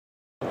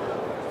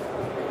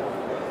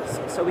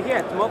So we're here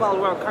at the Mobile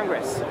World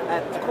Congress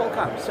at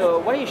Qualcomm. So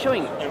what are you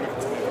showing?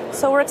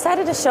 So we're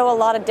excited to show a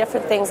lot of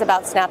different things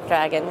about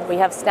Snapdragon. We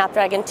have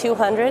Snapdragon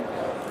 200,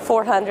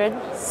 400,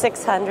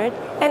 600,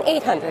 and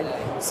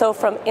 800. So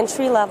from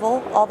entry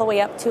level all the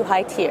way up to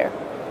high tier.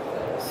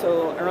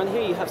 So around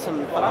here you have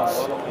some products.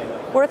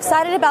 We're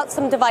excited about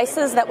some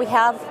devices that we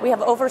have. We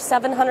have over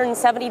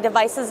 770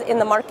 devices in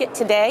the market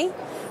today,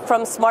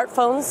 from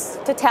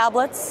smartphones to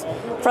tablets,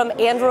 from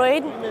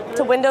Android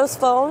to Windows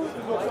Phone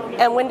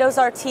and Windows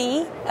RT,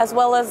 as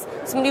well as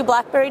some new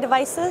BlackBerry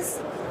devices.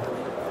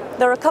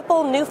 There are a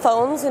couple new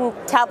phones and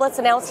tablets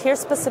announced here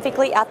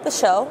specifically at the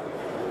show.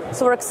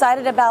 So we're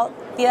excited about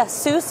the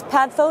ASUS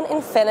PadPhone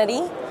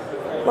Infinity.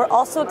 We're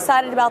also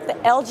excited about the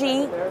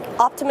LG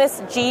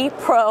Optimus G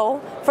Pro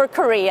for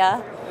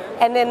Korea.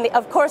 And then,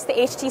 of course, the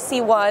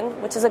HTC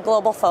One, which is a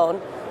global phone.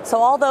 So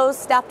all those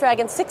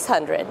Snapdragon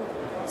 600.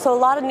 So a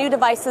lot of new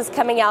devices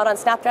coming out on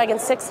Snapdragon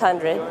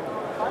 600.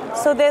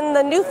 So then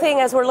the new thing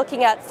as we're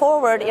looking at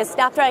forward is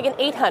Snapdragon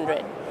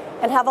 800.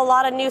 And have a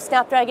lot of new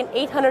Snapdragon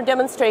 800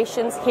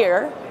 demonstrations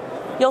here.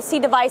 You'll see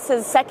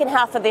devices second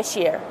half of this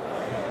year.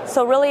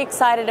 So really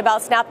excited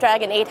about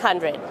Snapdragon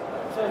 800.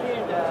 So here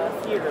in the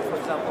theater, for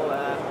example,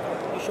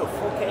 you show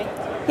 4K?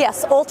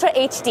 Yes, Ultra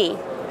HD,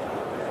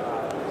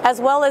 as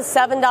well as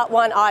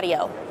 7.1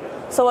 audio.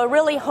 So a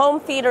really home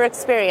theater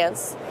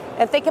experience.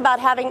 And think about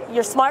having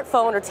your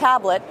smartphone or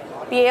tablet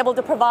be able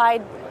to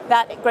provide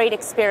that great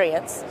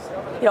experience.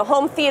 You know,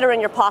 home theater in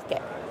your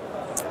pocket.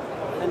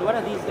 And what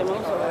are these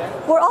demos over there?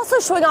 We're also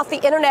showing off the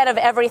Internet of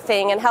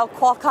Everything and how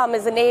Qualcomm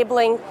is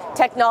enabling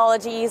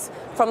technologies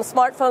from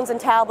smartphones and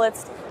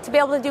tablets to be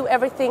able to do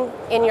everything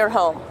in your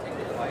home.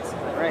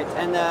 Right,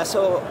 and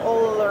so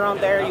all around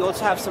there you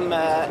also have some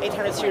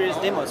 800 series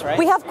demos, right?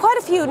 We have quite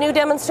a few new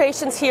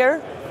demonstrations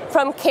here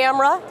from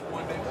camera.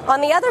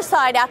 On the other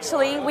side,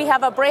 actually, we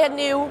have a brand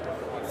new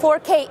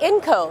 4K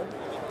encode.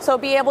 So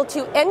be able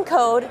to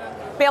encode,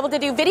 be able to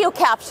do video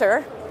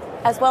capture,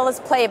 as well as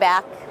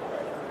playback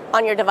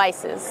on your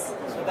devices.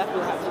 So that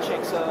we'll have to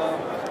check. So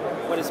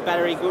what is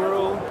Battery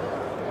Guru?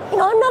 You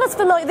know, I'm not as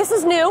familiar. This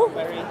is new.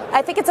 Battery.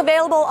 I think it's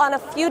available on a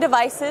few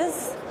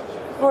devices.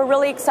 We're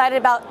really excited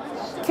about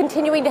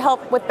continuing to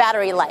help with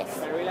battery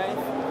life. Battery life?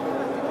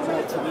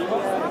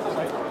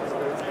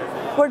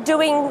 Multimedia? We're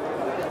doing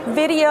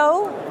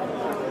video,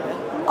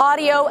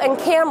 audio, and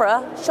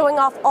camera, showing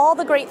off all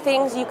the great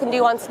things you can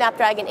do on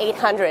Snapdragon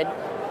 800.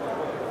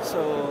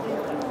 So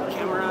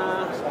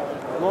camera,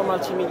 more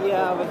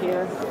multimedia over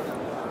here.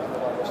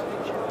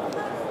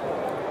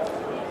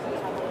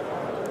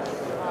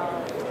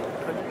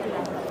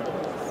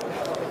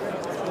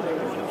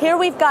 Here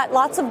we've got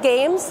lots of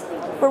games.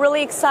 We're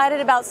really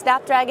excited about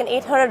Snapdragon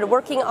 800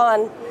 working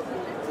on,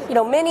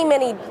 many,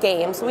 many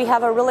games. We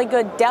have a really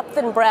good depth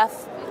and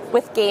breadth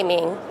with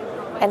gaming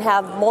and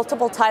have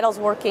multiple titles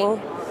working.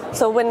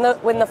 So when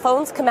the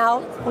phones come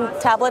out, and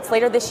tablets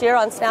later this year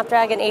on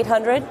Snapdragon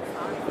 800,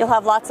 you'll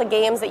have lots of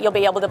games that you'll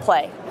be able to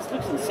play. This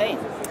looks insane.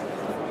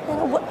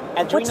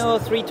 Adreno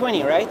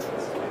 320, right?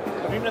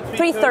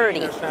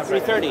 330.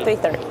 330.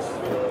 330.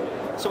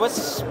 So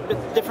what's the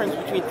difference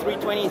between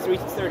 320 and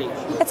 330?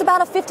 It's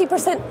about a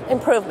 50%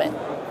 improvement.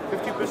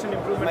 50%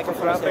 improvement for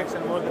graphics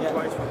and more than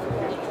twice for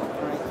compute.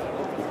 Right.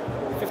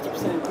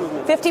 50%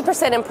 improvement.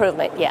 50%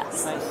 improvement,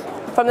 yes. Nice.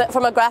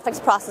 From a graphics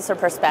processor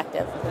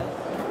perspective.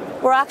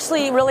 We're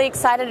actually really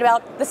excited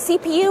about the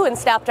CPU in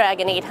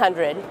Snapdragon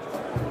 800.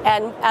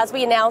 And as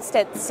we announced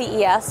at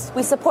CES,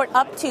 we support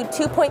up to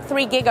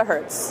 2.3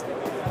 gigahertz.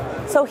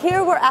 So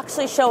here we're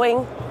actually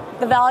showing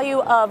the value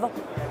of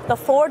the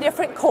 4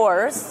 different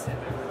cores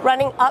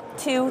running up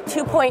to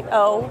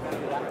 2.0.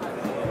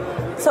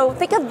 So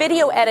think of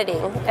video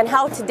editing and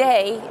how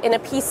today in a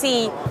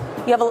PC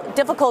you have a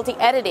difficulty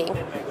editing.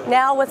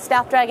 Now with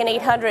Snapdragon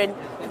 800,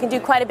 you can do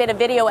quite a bit of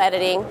video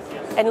editing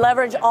and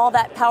leverage all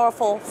that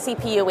powerful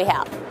CPU we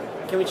have.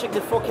 Can we check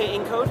the 4K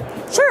encode?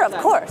 Sure, of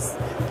course.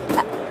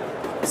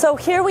 So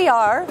here we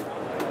are.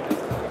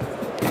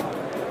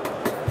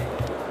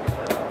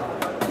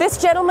 This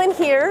gentleman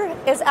here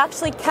is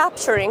actually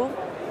capturing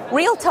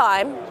real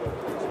time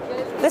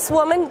this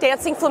woman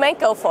dancing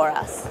flamenco for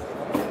us.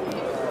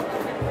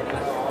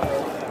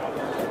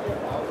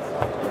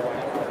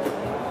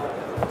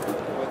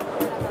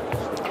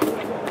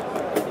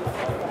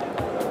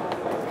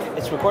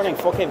 It's recording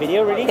 4K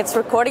video, really? It's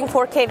recording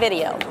 4K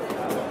video.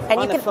 And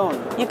on the phone.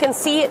 You can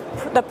see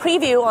the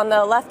preview on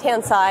the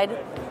left-hand side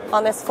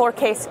on this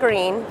 4K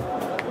screen.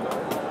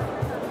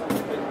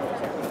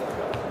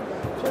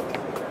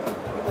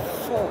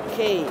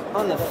 4K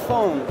on the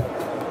phone.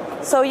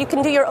 So you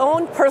can do your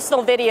own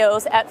personal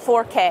videos at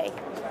 4K,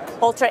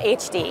 Ultra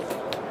HD.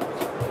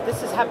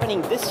 This is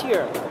happening this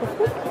year.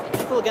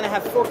 People are going to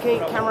have 4K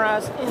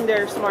cameras in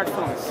their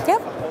smartphones.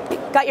 Yep.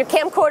 Got your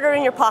camcorder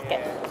in your pocket.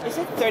 Is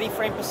it 30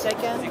 frames per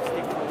second?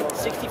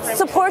 60 frames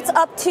Supports per second?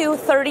 up to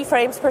 30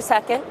 frames per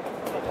second.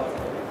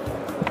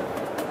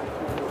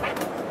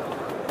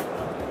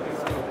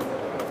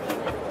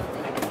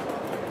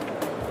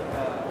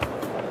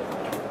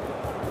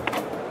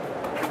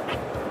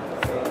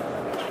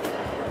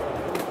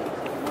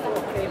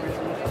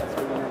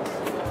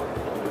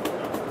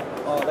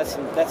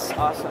 That's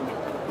awesome.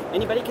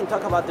 Anybody can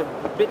talk about the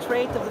bit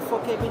rate of the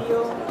 4K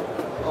video,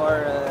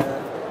 or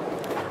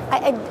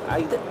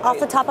off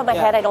the top of my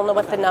head, I don't know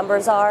what the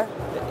numbers are.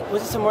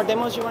 Was there some more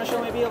demos you want to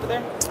show maybe over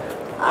there?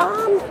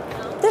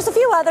 There's a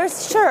few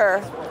others,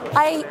 sure.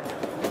 I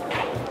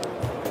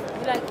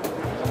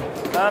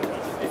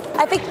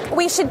think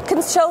we should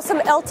show some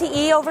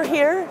LTE over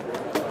here.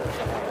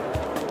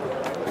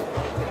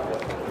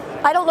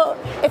 I don't know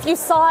if you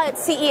saw at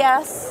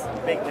CES.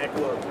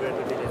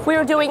 We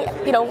were doing,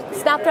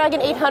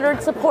 Snapdragon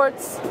 800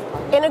 supports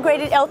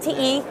integrated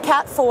LTE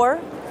Cat 4,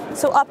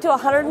 so up to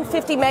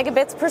 150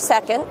 megabits per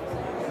second.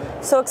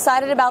 So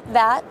excited about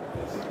that.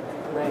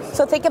 Nice.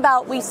 So think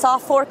about, we saw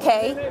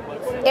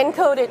 4K,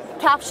 encoded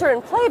capture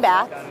and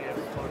playback,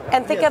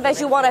 and think of as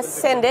you want to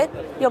send it,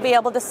 you'll be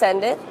able to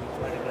send it.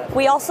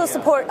 We also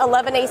support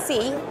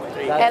 11AC,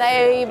 and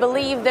I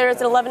believe there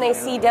is an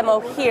 11AC demo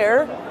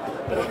here.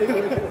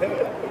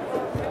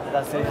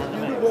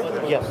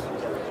 Yes.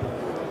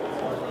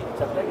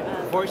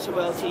 Voice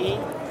over LTE.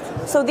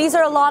 So these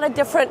are a lot of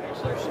different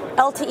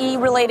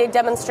LTE-related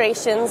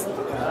demonstrations.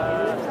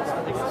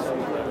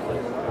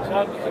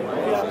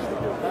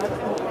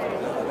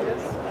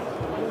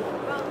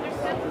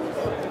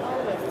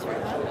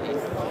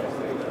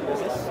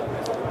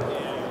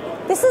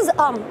 This is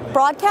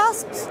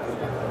broadcast.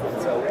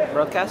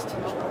 Broadcast?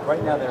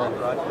 Right now they're in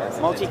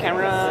broadcast.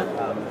 Multi-camera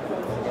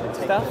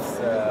stuff?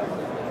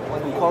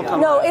 Qualcomm.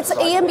 No, it's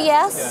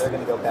AMBS. They're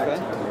going to go back to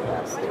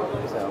UMS.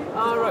 So.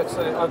 Oh, right.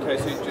 So, okay,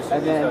 so you just...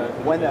 And then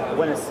when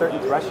a certain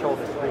threshold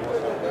is reached.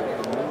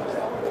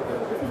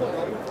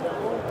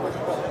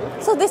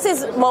 So this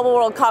is Mobile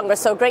World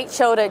Congress, so a great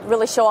show to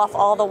really show off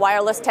all the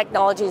wireless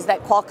technologies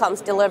that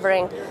Qualcomm's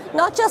delivering,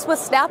 not just with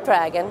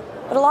Snapdragon,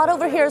 but a lot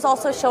over here is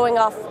also showing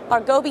off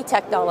our Gobi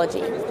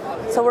technology.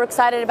 So we're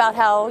excited about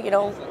how, you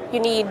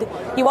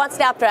want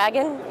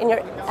Snapdragon in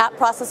your app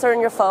processor in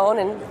your phone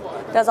and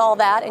does all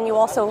that, and there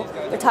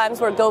are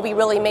times where Gobi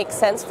really makes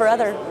sense for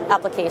other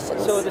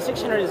applications. So the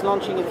 600 is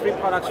launching in 3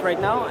 products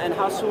right now, and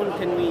how soon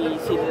can we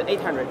see the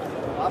 800?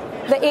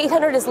 The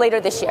 800 is later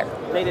this year.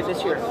 Later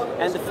this year.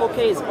 And the 4K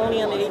is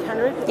only on the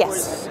 800?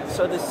 Yes.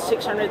 So the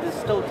 600 is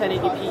still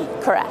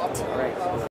 1080p? Correct. Right.